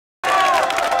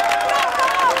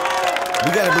We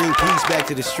gotta bring peace back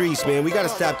to the streets, man. We gotta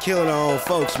stop killing our own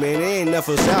folks, man. There ain't enough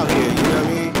of us out here, you know what I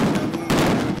mean?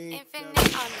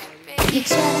 You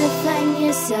try to find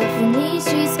yourself in these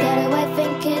streets, got a wife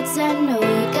and kids, I know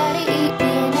you gotta eat.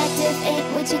 Being active ain't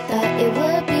what you thought it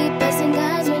would be. Busting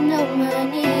guys with no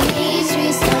money. These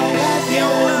streets don't love you.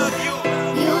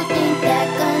 You think that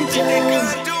gon' do?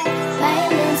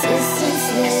 Violence is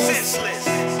senseless.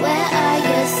 Where are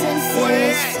your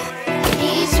senses?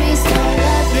 These streets don't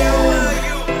love you.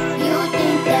 You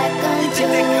think that gon' do?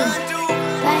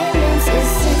 Violence is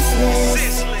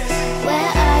senseless.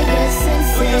 Where are your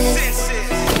senses?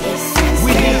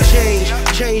 We need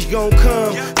change gon'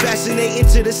 come. Fascinating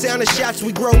to the sound of shots,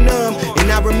 we grow numb.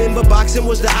 And I remember boxing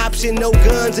was the option, no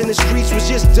guns in the streets was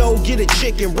just dough, get a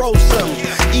chicken, roll something.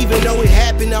 Even though it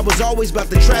happened, I was always about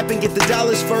to trap and get the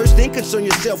dollars first, then concern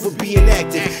yourself with being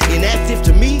active. Inactive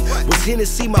to me was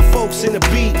Hennessy, my folks in the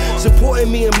beat,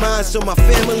 supporting me and mine so my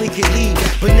family could eat.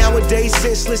 But nowadays,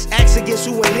 senseless acts against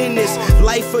who ain't in this.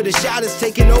 Life for the shot is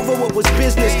taking over what was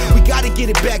business. We gotta get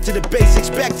it back to the basics,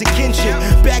 back to kinship,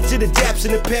 back to the daps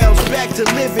and the pounds, back to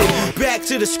living, back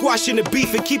to the squashing the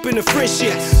beef and keeping the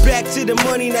friendship, back to the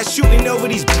money, not shooting over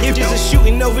these bitches or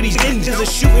shooting over these ninjas or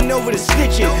shooting over the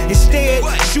snitching. Instead,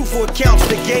 shoot for accounts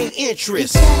to gain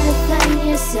interest. You try to find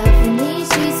yourself in these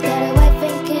streets, got a wife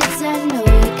and kids, I know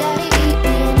you gotta eat.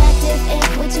 Being active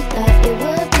ain't what you thought it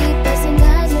would be. Busting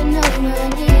guys with no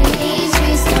money. These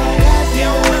streets don't love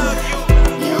you.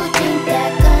 You think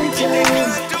that gon' do?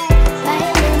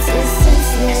 Violence is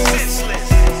senseless.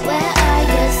 Where are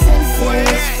your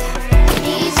senses?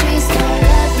 These streets don't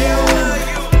love you.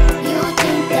 You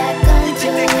think that gon'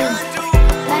 do?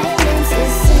 Violence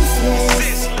is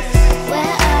senseless.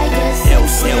 Where are your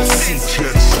senses?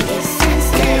 It's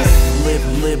senseless.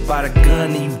 Live by the gun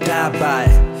and you die by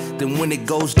it. Then when it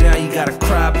goes down, you gotta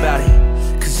cry about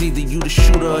it. Cause either you the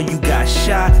shooter or you got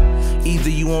shot. Either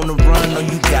you on the run or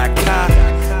you got caught.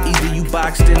 Either you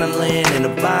boxed in a land in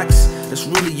a box. That's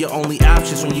really your only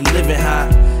options when you living high.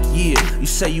 Yeah, you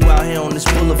say you out here on this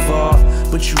boulevard,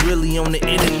 but you really on the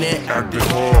internet acting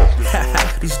hard.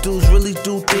 These dudes really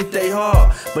do think they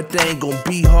hard, but they ain't gon'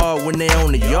 be hard when they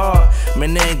on the yard.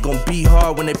 Man, they ain't gon' be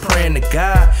hard when they praying to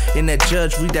God. And that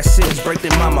judge read that sentence, break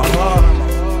their mama heart.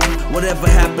 Whatever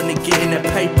happened to getting that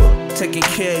paper, taking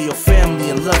care of your family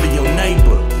and loving your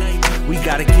neighbor. We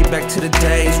gotta get back to the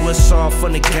days where it's all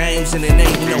fun and games and it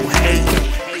ain't no hate.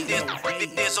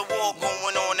 There's a war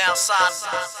going on outside.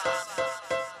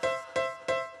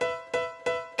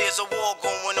 There's a war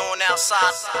going on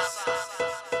outside.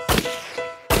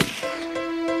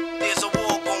 There's a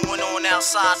war going on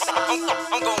outside.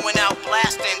 I'm going out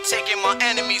blasting, taking my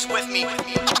enemies with me.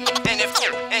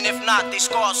 And if not, they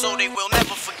scar so they will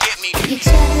never forget me. You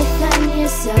try to find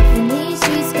yourself in these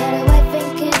streets, got a wife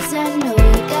and kids, I know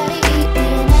you gotta eat.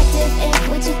 Being active ain't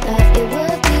what you thought it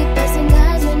would be. Busting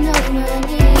guys with no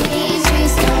money. These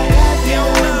streets don't love you.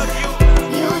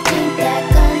 You think that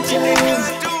gon' do?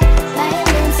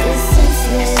 Violence is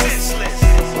senseless.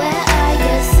 Where are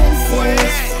your senses?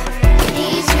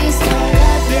 These streets don't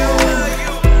love you.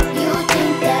 You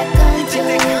think that gon' do?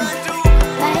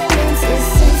 Violence is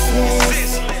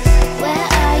senseless. Where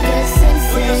are your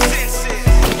senses?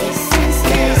 It's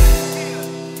senseless.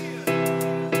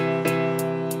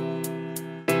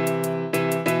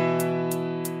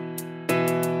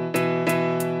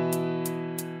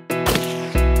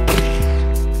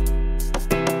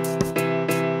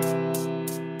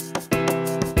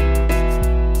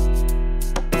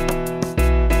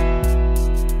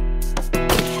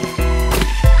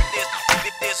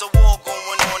 There's a war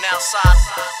going on outside.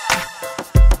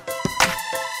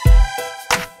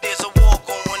 There's a war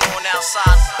going on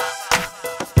outside.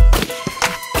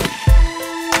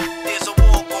 There's a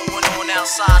war going on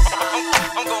outside.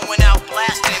 I'm going out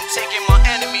blasting, taking my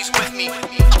enemies with me.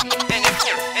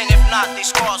 And if not, they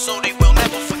scar so they